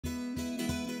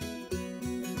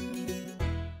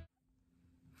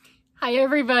Hi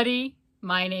everybody,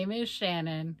 my name is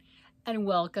Shannon and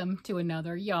welcome to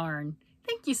another yarn.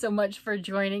 Thank you so much for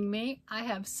joining me. I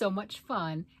have so much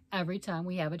fun every time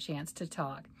we have a chance to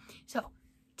talk. So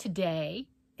today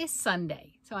is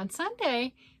Sunday. So on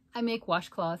Sunday, I make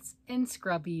washcloths and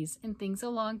scrubbies and things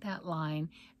along that line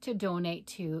to donate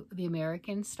to the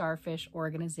American Starfish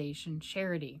organization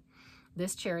charity.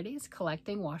 This charity is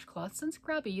collecting washcloths and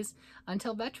scrubbies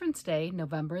until Veterans Day,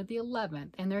 November the 11th,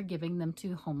 and they're giving them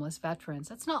to homeless veterans.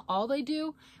 That's not all they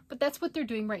do, but that's what they're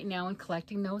doing right now in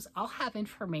collecting those. I'll have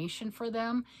information for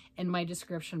them in my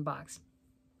description box.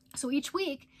 So each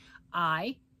week,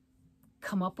 I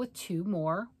come up with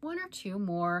one or two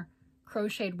more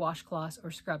crocheted washcloths or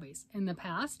scrubbies. In the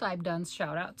past, I've done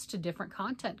shout outs to different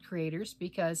content creators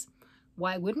because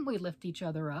why wouldn't we lift each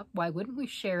other up? Why wouldn't we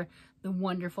share the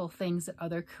wonderful things that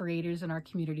other creators in our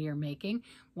community are making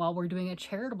while we're doing a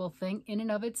charitable thing in and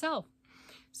of itself?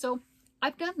 So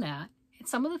I've done that. And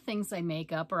some of the things I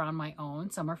make up are on my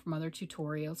own. Some are from other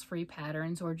tutorials, free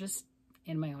patterns, or just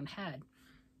in my own head.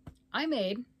 I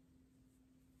made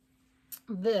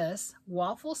this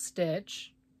waffle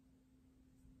stitch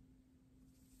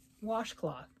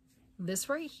washcloth. This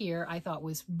right here I thought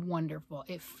was wonderful.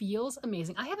 It feels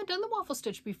amazing. I haven't done the waffle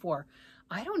stitch before.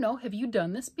 I don't know, have you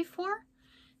done this before?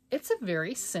 It's a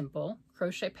very simple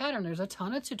crochet pattern. There's a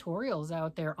ton of tutorials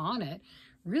out there on it.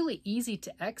 Really easy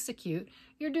to execute.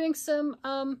 You're doing some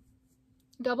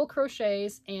double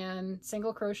crochets and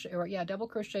single crochet, or yeah, double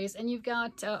crochets, and you've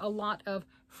got a lot of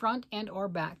front and or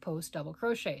back post double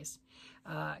crochets.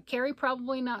 Carrie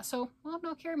probably not so, well,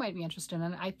 no, Carrie might be interested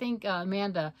in it. I think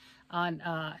Amanda on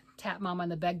Tap Mama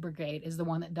and the Beg Brigade is the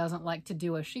one that doesn't like to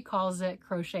do it. She calls it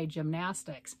crochet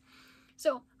gymnastics.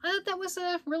 So I thought that was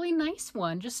a really nice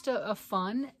one. Just a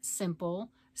fun, simple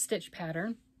stitch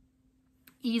pattern.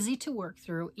 Easy to work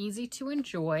through, easy to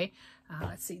enjoy.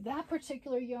 Let's see, that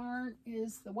particular yarn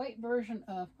is the white version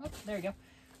of, oh, there you go,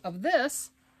 of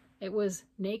this. It was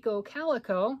Nako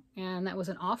Calico, and that was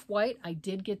an off-white. I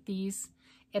did get these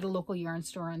at a local yarn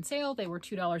store on sale. They were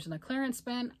 $2 in the clearance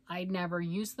bin. I'd never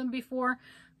used them before,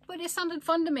 but it sounded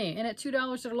fun to me. And at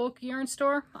 $2 at a local yarn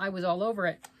store, I was all over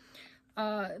it.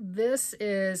 This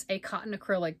is a cotton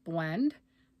acrylic blend.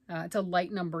 It's a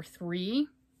light number 3.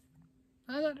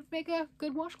 I thought it'd make a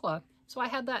good washcloth. So I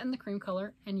had that in the cream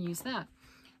color and used that.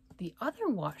 The other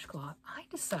washcloth, I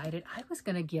decided I was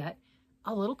going to get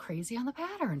a little crazy on the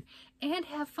pattern and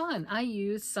have fun. I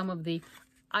used some of the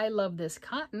I Love This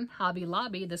Cotton Hobby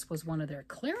Lobby. This was one of their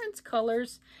clearance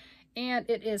colors, and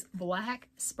it is black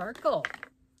sparkle.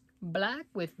 Black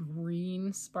with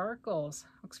green sparkles.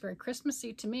 Looks very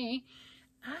Christmassy to me.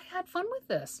 I had fun with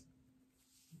this.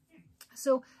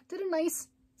 So did a nice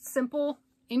simple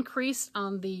increase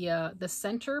on the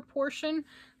center portion.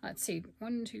 Let's see,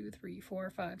 1, 2, 3, 4,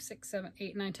 5, 6, 7,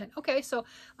 8, 9, 10. Okay, so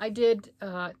I did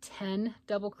 10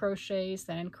 double crochets,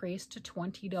 then increased to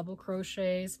 20 double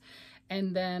crochets,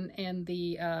 and then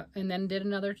did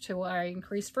another 2. I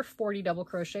increased for 40 double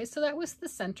crochets. So that was the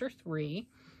center 3.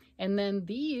 And then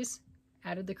these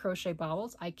added the crochet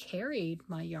bobbles. I carried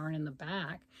my yarn in the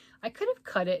back. I could have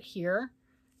cut it here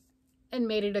and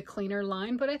made it a cleaner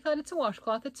line, but I thought it's a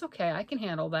washcloth. It's okay. I can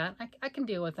handle that. I can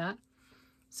deal with that.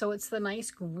 So it's the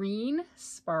nice green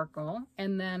sparkle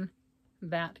and then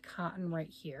that cotton right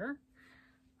here.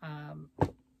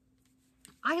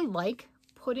 I like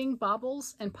putting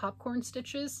bobbles and popcorn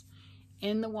stitches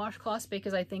in the washcloths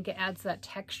because I think it adds that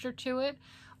texture to it.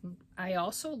 I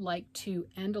also like to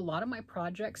end a lot of my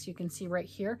projects. You can see right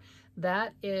here,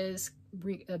 that is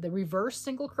the reverse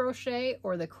single crochet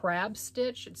or the crab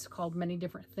stitch. It's called many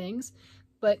different things,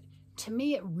 but to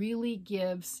me it really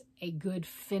gives a good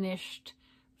finished,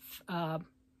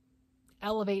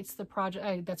 elevates the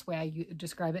project. That's the way I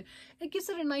describe it. It gives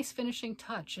it a nice finishing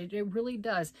touch. It really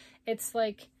does. It's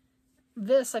like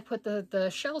this, I put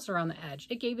the shells around the edge.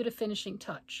 It gave it a finishing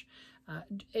touch.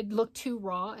 It looked too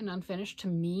raw and unfinished to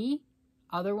me.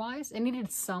 Otherwise, it needed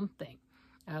something.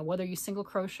 Whether you single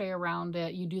crochet around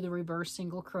it, you do the reverse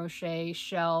single crochet,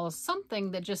 shells,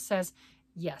 something that just says,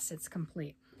 yes, it's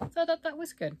complete. So I thought that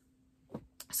was good.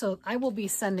 So I will be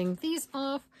sending these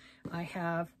off. I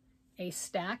have a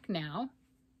stack now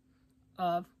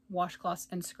of washcloths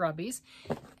and scrubbies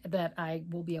that I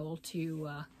will be able to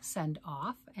send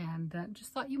off, and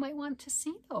just thought you might want to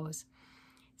see those.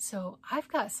 So I've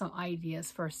got some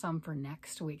ideas for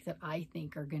next week that I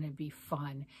think are going to be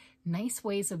fun. Nice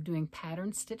ways of doing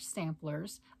pattern stitch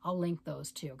samplers. I'll link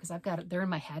those too because I've got it, they're in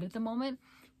my head at the moment,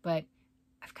 but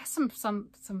I've got some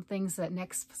things that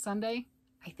next Sunday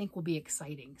I think will be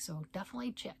exciting. So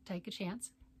definitely take a chance,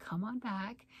 come on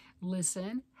back,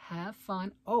 listen, have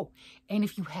fun. Oh, and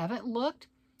if you haven't looked,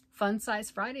 Fun Size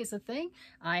Friday is a thing.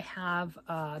 I have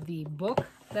the book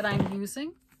that I'm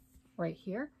using right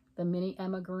here, the mini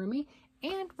amigurumi.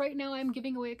 And right now I'm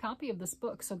giving away a copy of this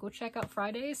book. So go check out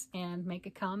Fridays and make a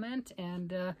comment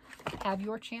and have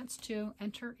your chance to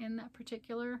enter in that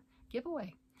particular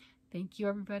giveaway. Thank you,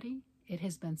 everybody. It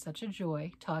has been such a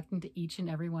joy talking to each and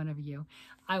every one of you.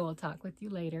 I will talk with you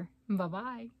later.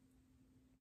 Bye-bye.